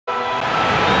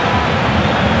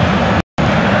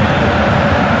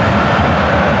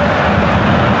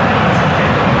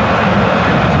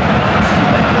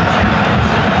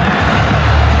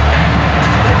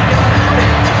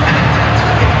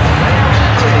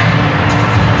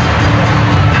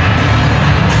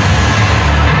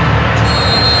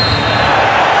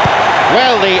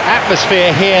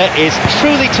atmosphere here is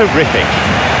truly terrific.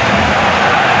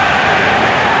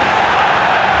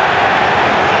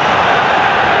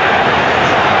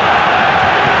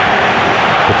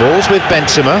 The ball's with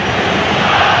Benzema.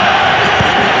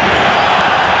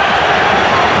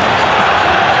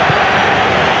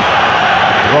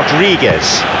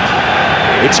 Rodriguez.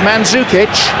 It's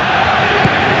Mandzukic.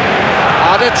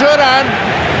 Turan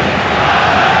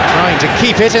trying to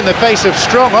keep it in the face of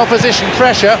strong opposition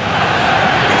pressure.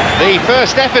 The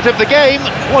first effort of the game.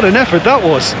 What an effort that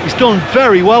was. He's done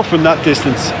very well from that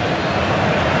distance.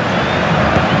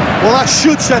 Well, that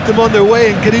should set them on their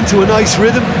way and get into a nice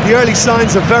rhythm. The early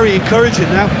signs are very encouraging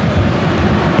now.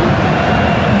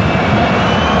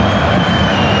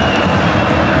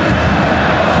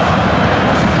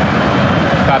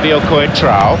 Fabio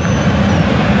Coentrao.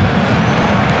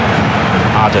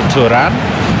 Turan.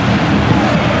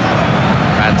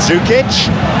 Mandzukic.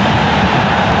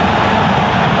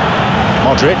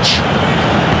 Modric.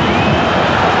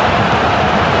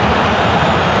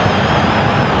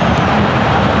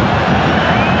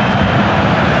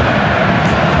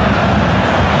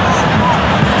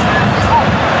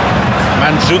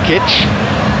 Mandzukic.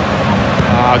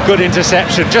 Good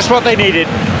interception, just what they needed.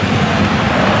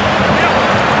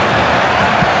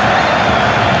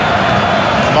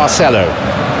 Marcelo.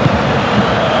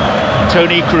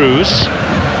 Toni Kroos.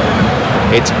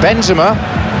 It's Benzema.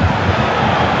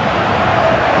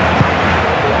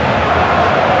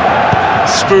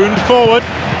 Spooned forward.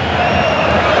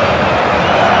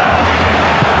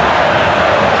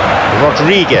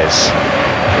 Rodriguez.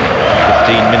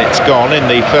 15 minutes gone in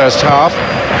the first half.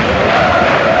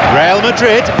 Real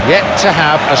Madrid yet to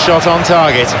have a shot on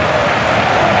target.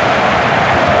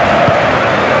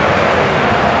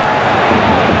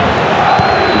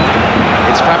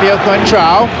 Fabio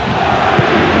Coentrao.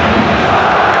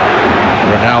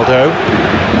 Ronaldo.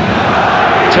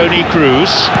 Toni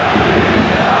Kroos.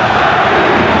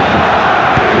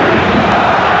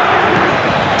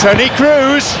 Toni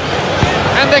Kroos.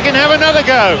 And they can have another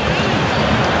go.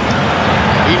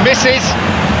 He misses,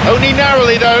 only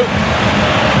narrowly though.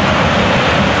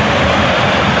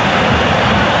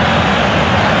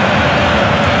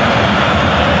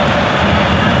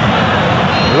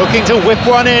 Looking to whip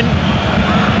one in.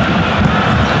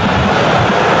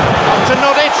 To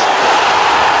nod it.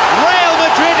 Real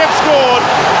Madrid have scored.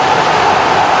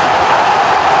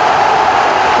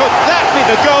 Could that be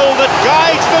the goal that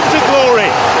guides them to glory?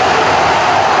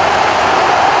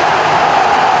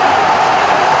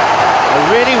 A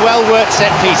really well-worked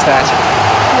set piece, that.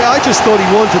 Yeah, I just thought he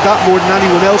wanted that more than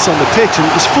anyone else on the pitch, and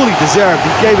it was fully deserved.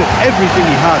 He gave it everything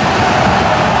he had.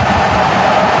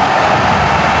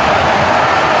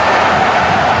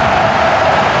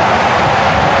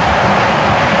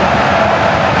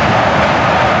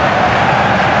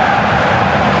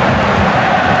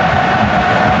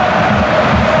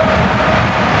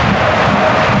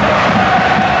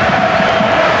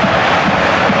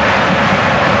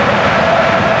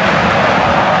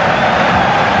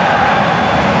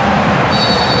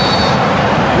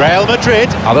 Real Madrid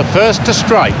are the first to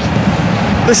strike.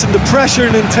 Listen, the pressure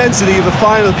and intensity of a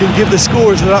final can give the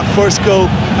scorers of that first goal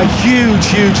a huge,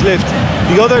 huge lift.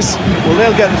 The others, well,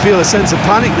 they'll get to feel a sense of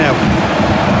panic now.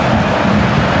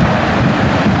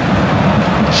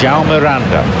 João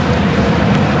Miranda.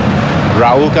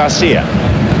 Raúl Garcia.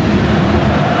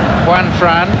 Juan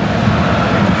Fran.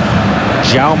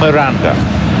 João Miranda.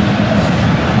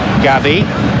 Gavi.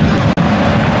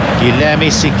 Guilherme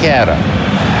Siqueira.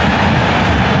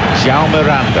 João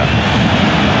Miranda.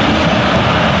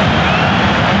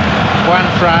 Juan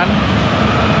Fran.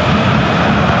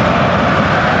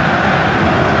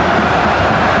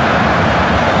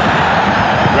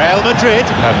 Real Madrid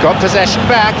have got possession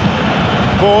back.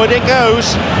 Forward it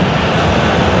goes.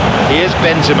 Here's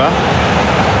Benzema.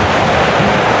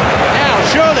 Now,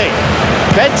 surely,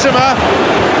 Benzema.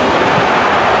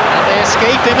 And they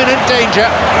escape imminent danger.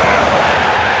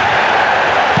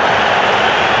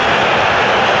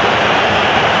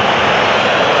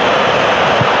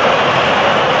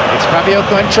 Fabio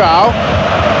Coentrao.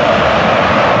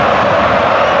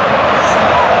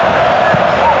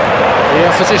 The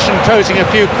opposition posing a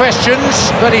few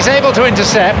questions, but he's able to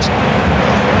intercept.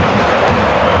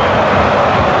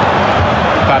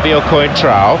 Fabio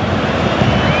Coentrao.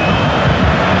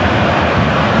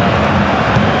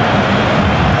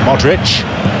 Modric.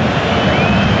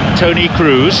 Toni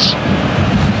Kroos.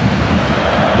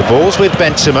 The ball's with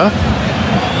Benzema.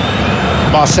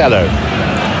 Marcelo.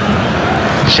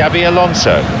 Xabi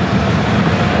Alonso.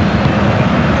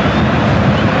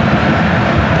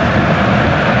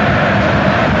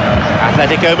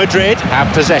 Atletico Madrid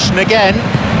have possession again.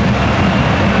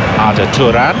 Arda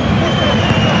Turan.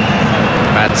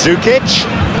 Mandzukic.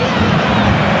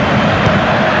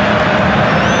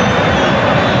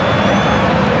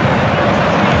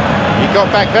 He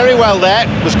got back very well there.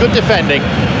 It was good defending.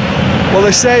 Well,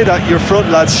 they say that your front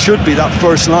lads should be that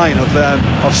first line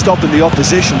of stopping the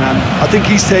opposition, and I think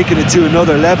he's taken it to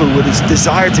another level with his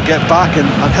desire to get back and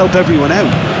help everyone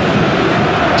out.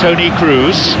 Toni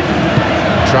Kroos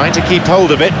trying to keep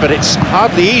hold of it, but it's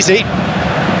hardly easy.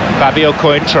 Fabio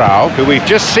Coentrao, who we've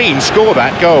just seen score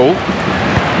that goal.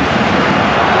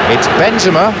 It's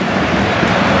Benzema.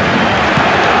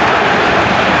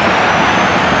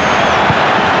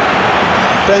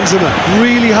 Benzema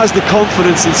really has the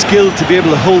confidence and skill to be able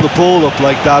to hold the ball up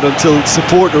like that until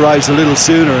support arrives a little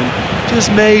sooner, and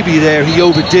just maybe there he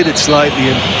overdid it slightly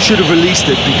and should have released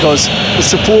it because the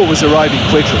support was arriving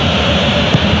quickly.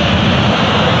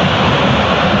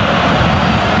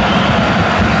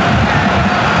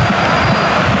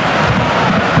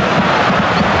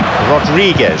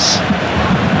 Rodriguez.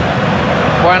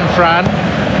 Juan Fran.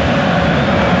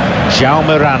 João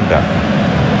Miranda.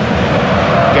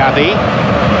 Gavi.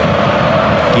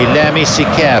 Guilherme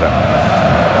Siqueira.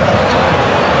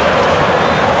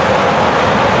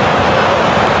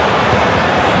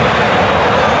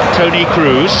 Toni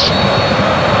Kroos.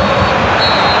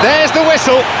 There's the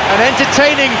whistle. An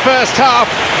entertaining first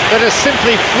half that has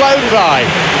simply flown by.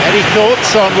 Any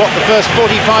thoughts on what the first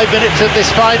 45 minutes of this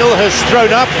final has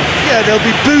thrown up? Yeah, they'll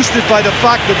be boosted by the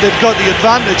fact that they've got the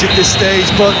advantage at this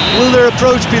stage, but will their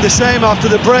approach be the same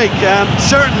after the break?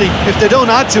 Certainly, if they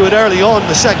don't add to it early on in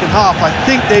the second half, I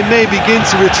think they may begin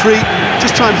to retreat,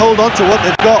 just try and hold on to what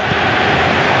they've got.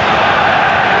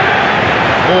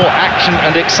 More action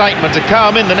and excitement to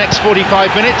come in the next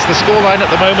 45 minutes. The scoreline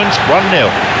at the moment, 1-0.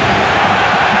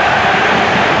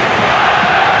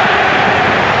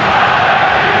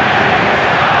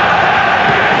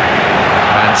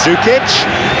 Mandzukic.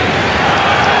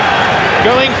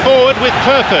 Going forward with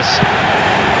purpose.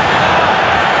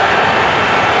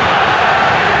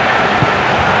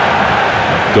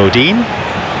 Godin.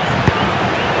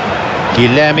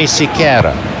 Guilherme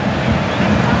Siqueira.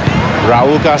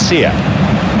 Raul Garcia.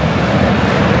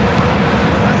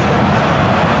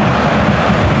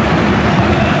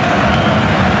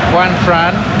 Juan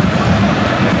Fran.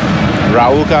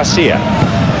 Raul Garcia.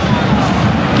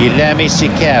 Guilherme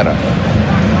Siqueira.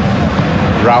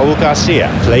 Raul Garcia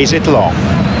plays it long.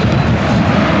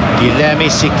 Guilherme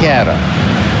Siqueira.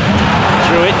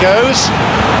 Through it goes.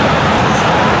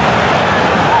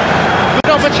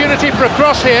 Good opportunity for a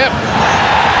cross here.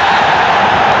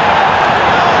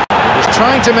 He was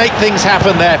trying to make things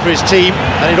happen there for his team,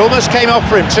 and it almost came off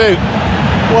for him too.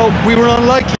 Well, we were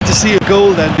unlikely to see a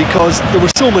goal then because there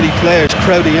were so many players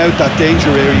crowding out that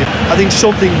danger area. I think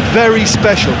something very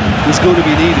special was going to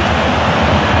be needed.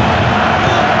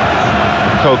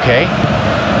 Koke.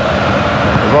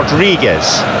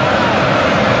 Rodriguez.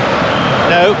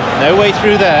 No way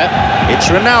through there. It's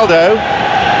Ronaldo.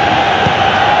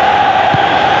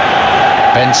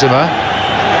 Benzema.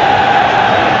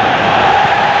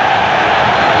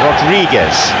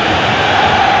 Rodriguez.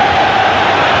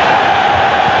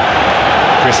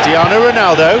 Cristiano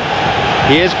Ronaldo.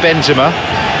 Here's Benzema.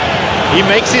 He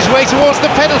makes his way towards the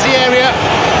penalty area.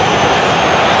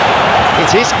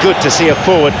 It is good to see a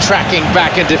forward tracking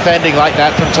back and defending like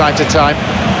that from time to time.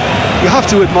 You have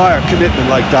to admire commitment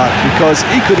like that, because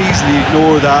he could easily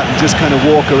ignore that and just kind of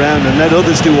walk around and let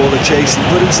others do all the chasing,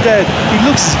 but instead he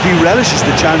looks as if he relishes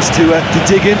the chance to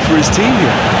dig in for his team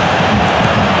here.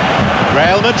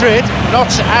 Real Madrid not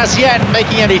as yet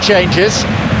making any changes.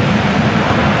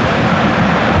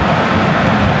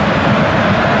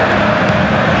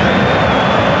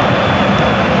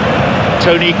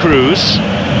 Toni Kroos.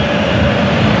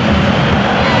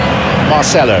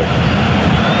 Marcelo.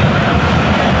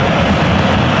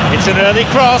 It's an early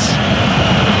cross.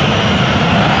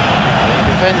 The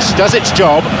defence does its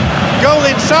job. Goal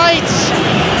in sight.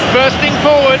 Bursting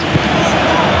forward.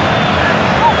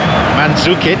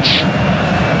 Mandzukic.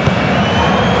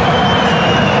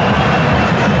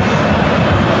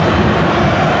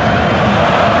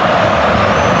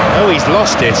 Oh, he's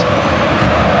lost it.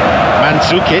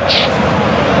 Mandzukic.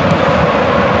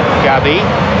 Gavi.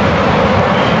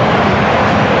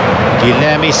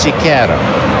 Guilherme Siqueira.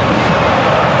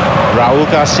 Raul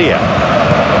Garcia.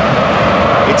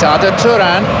 It's Arda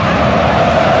Turan.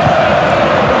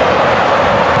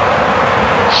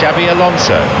 Xabi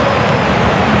Alonso.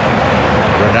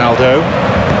 Ronaldo.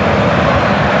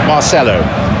 Marcelo.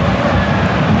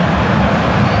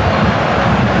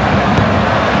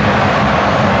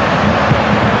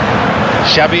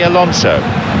 Xabi Alonso.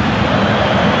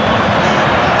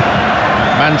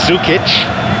 Mandzukic.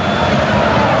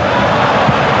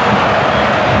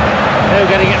 No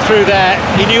getting it through there.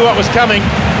 He knew what was coming.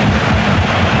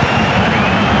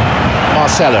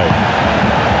 Marcelo.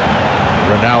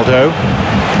 Ronaldo.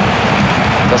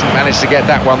 Doesn't manage to get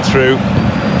that one through.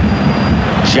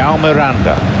 João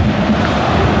Miranda.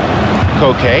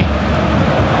 Koke.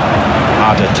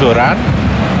 Arda Turan.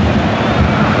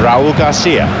 Raúl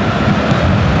Garcia.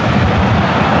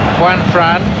 Juan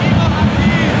Fran.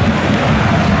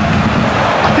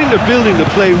 I think they're building the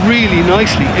play really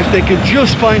nicely. If they can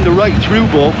just find the right through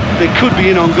ball, they could be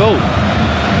in on goal.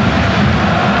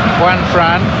 Juan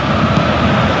Fran.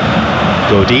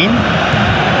 Godin.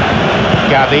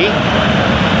 Gavi.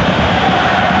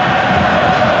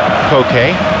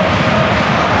 Koke.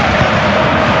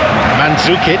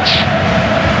 Mandzukic.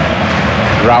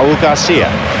 Raúl Garcia.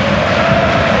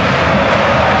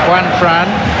 Juan Fran.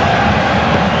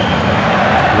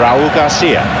 Raúl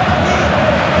Garcia.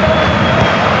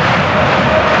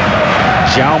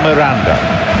 João Miranda.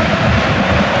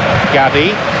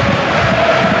 Gavi.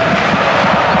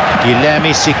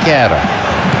 Guilherme Siqueira.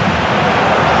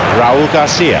 Raúl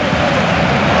Garcia.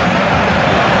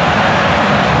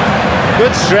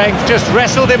 Good strength, just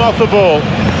wrestled him off the ball.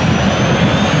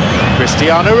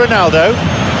 Cristiano Ronaldo.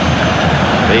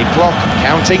 The clock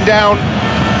counting down.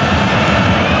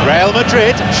 Real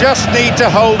Madrid just need to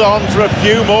hold on for a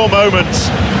few more moments.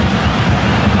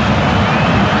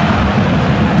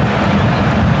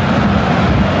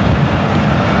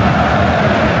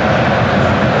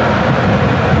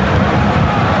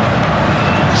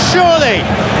 Surely!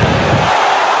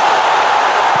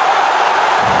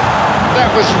 That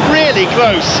was really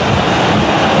close.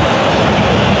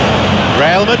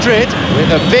 Real Madrid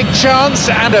with a big chance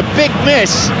and a big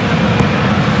miss.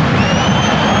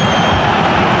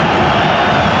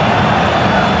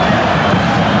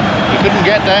 He couldn't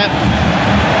get there.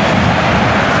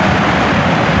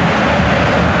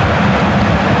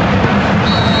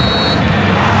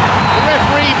 The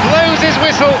referee blows his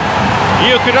whistle.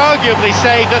 You could arguably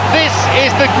say that this is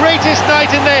the greatest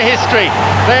night in their history.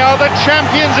 They are the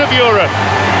champions of Europe.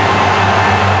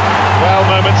 Well,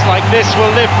 moments like this will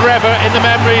live forever in the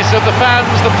memories of the fans,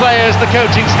 the players, the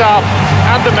coaching staff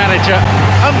and the manager.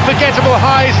 Unforgettable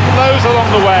highs and lows along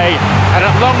the way, and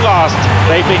at long last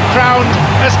they've been crowned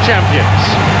as champions.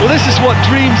 Well, this is what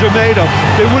dreams are made of.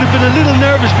 They would have been a little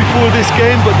nervous before this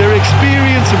game, but their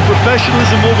experience and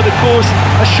professionalism over the course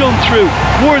has shown through.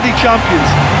 Worthy champions.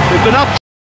 They've been